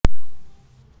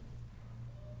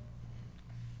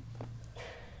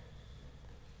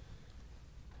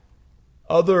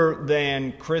Other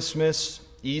than Christmas,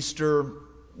 Easter,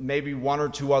 maybe one or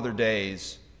two other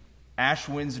days, Ash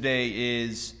Wednesday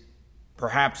is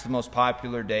perhaps the most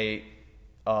popular day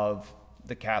of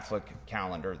the Catholic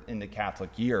calendar in the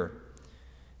Catholic year.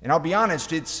 And I'll be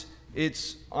honest,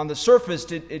 it's on the surface,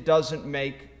 it doesn't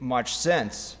make much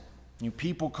sense.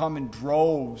 People come in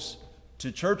droves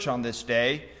to church on this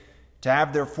day to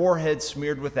have their foreheads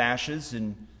smeared with ashes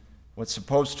and what's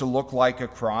supposed to look like a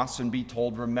cross and be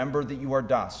told, remember that you are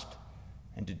dust,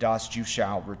 and to dust you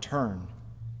shall return.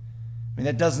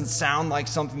 That doesn't sound like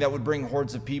something that would bring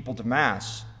hordes of people to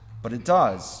Mass, but it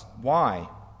does. Why?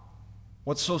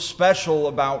 What's so special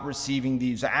about receiving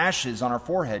these ashes on our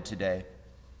forehead today?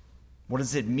 What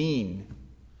does it mean?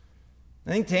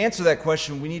 I think to answer that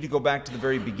question, we need to go back to the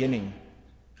very beginning,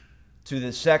 to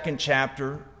the second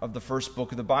chapter of the first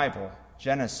book of the Bible,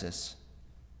 Genesis,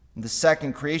 the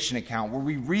second creation account, where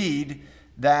we read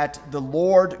that the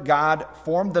Lord God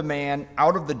formed the man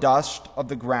out of the dust of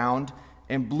the ground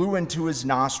and blew into his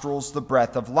nostrils the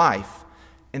breath of life,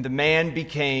 and the man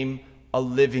became a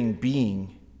living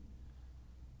being.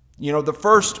 The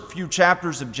first few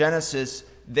chapters of Genesis,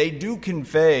 they do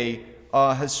convey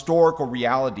a historical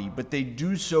reality, but they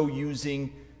do so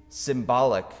using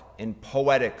symbolic and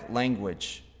poetic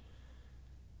language.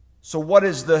 So what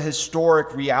is the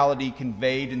historic reality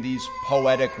conveyed in these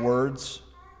poetic words?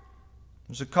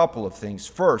 There's a couple of things.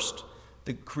 First,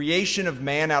 the creation of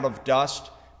man out of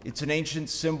dust, it's an ancient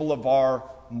symbol of our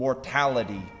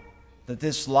mortality, that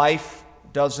this life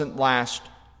doesn't last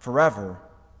forever.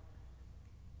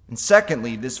 And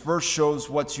secondly, this verse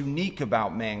shows what's unique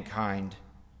about mankind.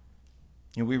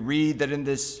 We read that in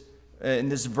this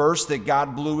verse that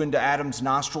God blew into Adam's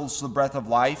nostrils the breath of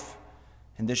life,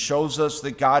 and this shows us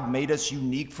that God made us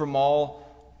unique from all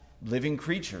living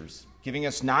creatures, giving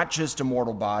us not just a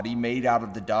mortal body made out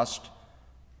of the dust,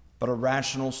 but a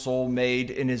rational soul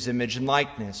made in his image and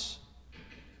likeness.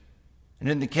 And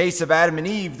in the case of Adam and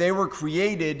Eve, they were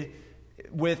created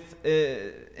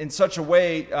in such a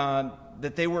way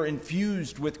that they were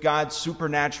infused with God's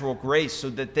supernatural grace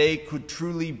so that they could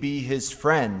truly be his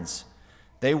friends.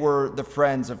 They were the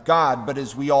friends of God, but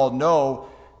as we all know,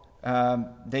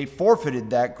 they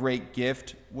forfeited that great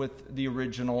gift with the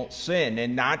original sin,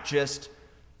 and not just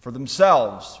for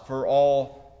themselves, for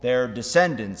all their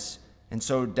descendants. And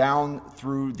so down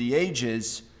through the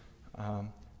ages,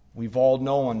 we've all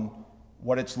known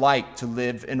what it's like to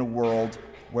live in a world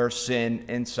where sin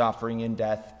and suffering and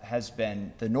death has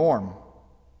been the norm.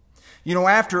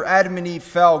 After Adam and Eve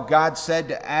fell, God said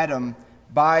to Adam,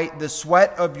 by the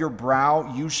sweat of your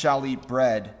brow you shall eat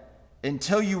bread,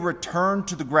 until you return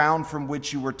to the ground from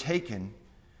which you were taken.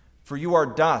 For you are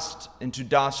dust, and to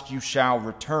dust you shall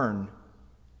return.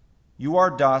 You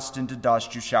are dust, and to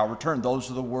dust you shall return.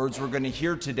 Those are the words we're going to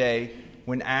hear today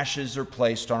when ashes are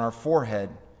placed on our forehead.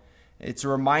 It's a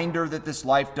reminder that this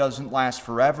life doesn't last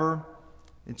forever.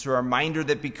 It's a reminder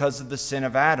that because of the sin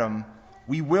of Adam,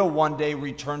 we will one day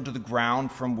return to the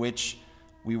ground from which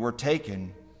we were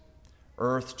taken.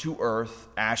 Earth to earth,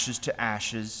 ashes to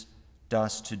ashes,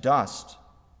 dust to dust.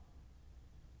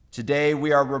 Today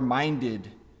we are reminded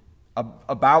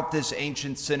about this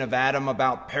ancient sin of Adam,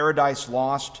 about paradise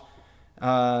lost,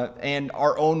 and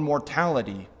our own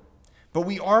mortality. But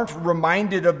we aren't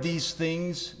reminded of these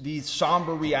things, these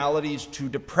somber realities, to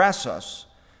depress us,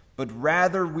 but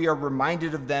rather we are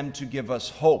reminded of them to give us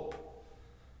hope.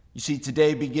 You see,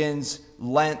 today begins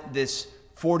Lent, this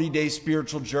 40-day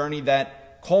spiritual journey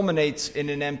that culminates in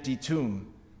an empty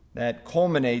tomb, that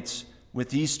culminates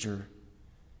with Easter.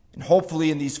 And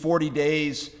hopefully in these 40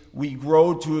 days, we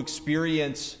grow to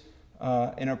experience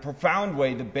in a profound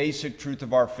way the basic truth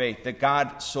of our faith, that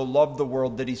God so loved the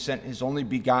world that he sent his only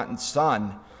begotten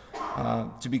Son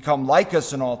to become like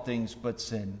us in all things but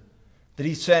sin, that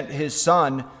he sent his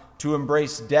Son to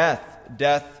embrace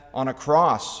death on a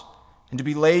cross, and to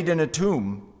be laid in a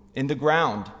tomb, in the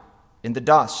ground, in the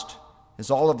dust, as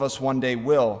all of us one day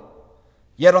will.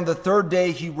 Yet on the third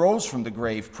day he rose from the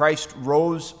grave. Christ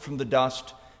rose from the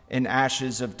dust and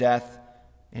ashes of death,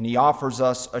 and he offers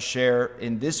us a share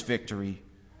in this victory,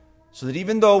 so that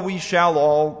even though we shall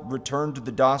all return to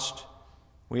the dust,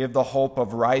 we have the hope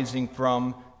of rising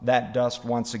from that dust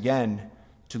once again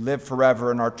to live forever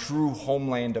in our true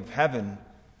homeland of heaven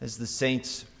as the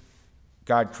saints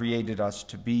God created us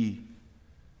to be.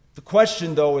 The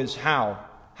question, though, is how?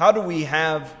 How do we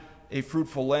have a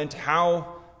fruitful Lent?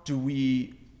 How do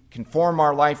we conform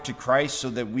our life to Christ so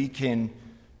that we can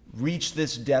reach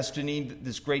this destiny,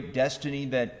 this great destiny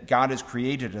that God has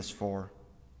created us for?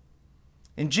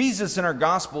 And Jesus in our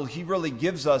gospel, he really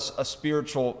gives us a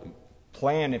spiritual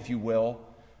plan, if you will,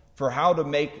 for how to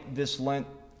make this Lent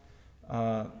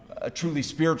a truly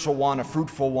spiritual one, a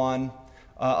fruitful one,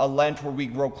 a Lent where we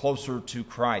grow closer to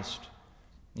Christ.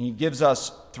 And he gives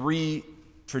us 3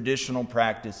 traditional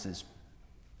practices: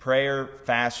 prayer,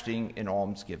 fasting, and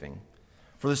almsgiving.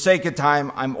 For the sake of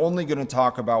time, I'm only going to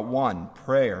talk about one,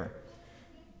 prayer.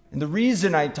 And the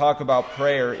reason I talk about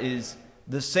prayer is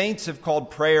the saints have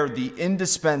called prayer the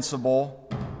indispensable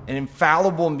and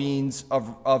infallible means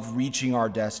of reaching our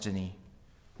destiny.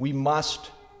 We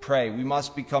must pray. We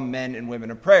must become men and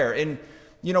women of prayer. And,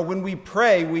 when we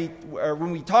pray,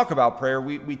 when we talk about prayer,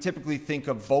 we typically think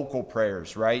of vocal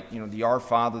prayers, right? The Our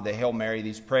Father, the Hail Mary,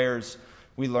 these prayers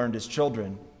we learned as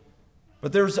children.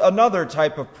 But there's another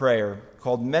type of prayer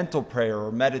called mental prayer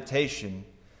or meditation.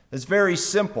 It's very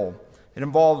simple. It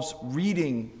involves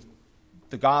reading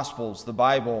the Gospels, the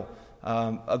Bible,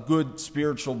 a good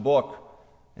spiritual book,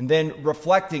 and then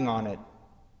reflecting on it,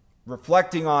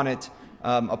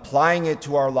 applying it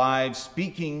to our lives,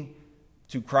 speaking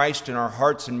to Christ in our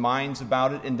hearts and minds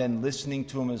about it, and then listening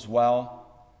to Him as well,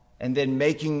 and then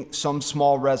making some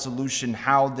small resolution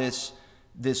how this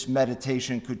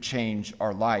meditation could change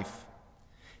our life.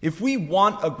 If we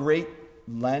want a great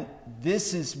Lent,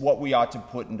 this is what we ought to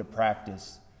put into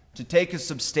practice: to take a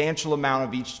substantial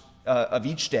amount of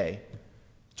each day,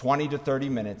 20 to 30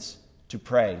 minutes, to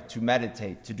pray, to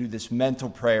meditate, to do this mental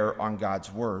prayer on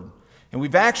God's Word. And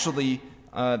we've actually,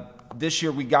 this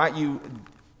year, we got you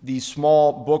these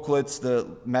small booklets, the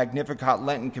Magnificat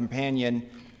Lenten Companion.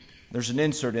 There's an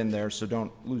insert in there, so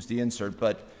don't lose the insert.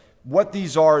 But what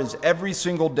these are is every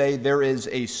single day there is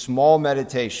a small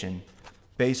meditation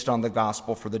based on the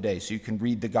gospel for the day. So you can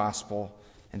read the gospel,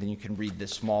 and then you can read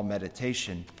this small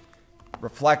meditation.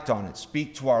 Reflect on it,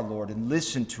 speak to our Lord, and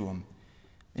listen to Him.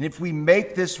 And if we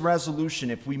make this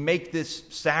resolution, if we make this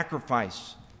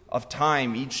sacrifice of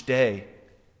time each day,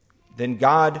 then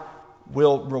God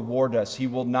will reward us. He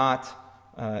will not,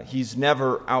 He's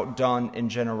never outdone in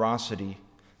generosity.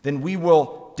 Then we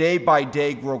will day by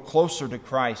day grow closer to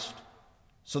Christ,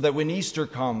 so that when Easter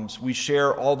comes, we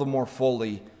share all the more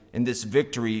fully in this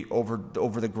victory over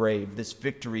the grave, this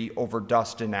victory over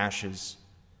dust and ashes.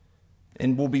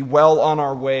 And we'll be well on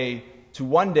our way to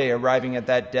one day arriving at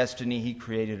that destiny He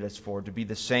created us for, to be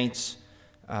the saints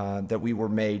that we were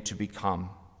made to become.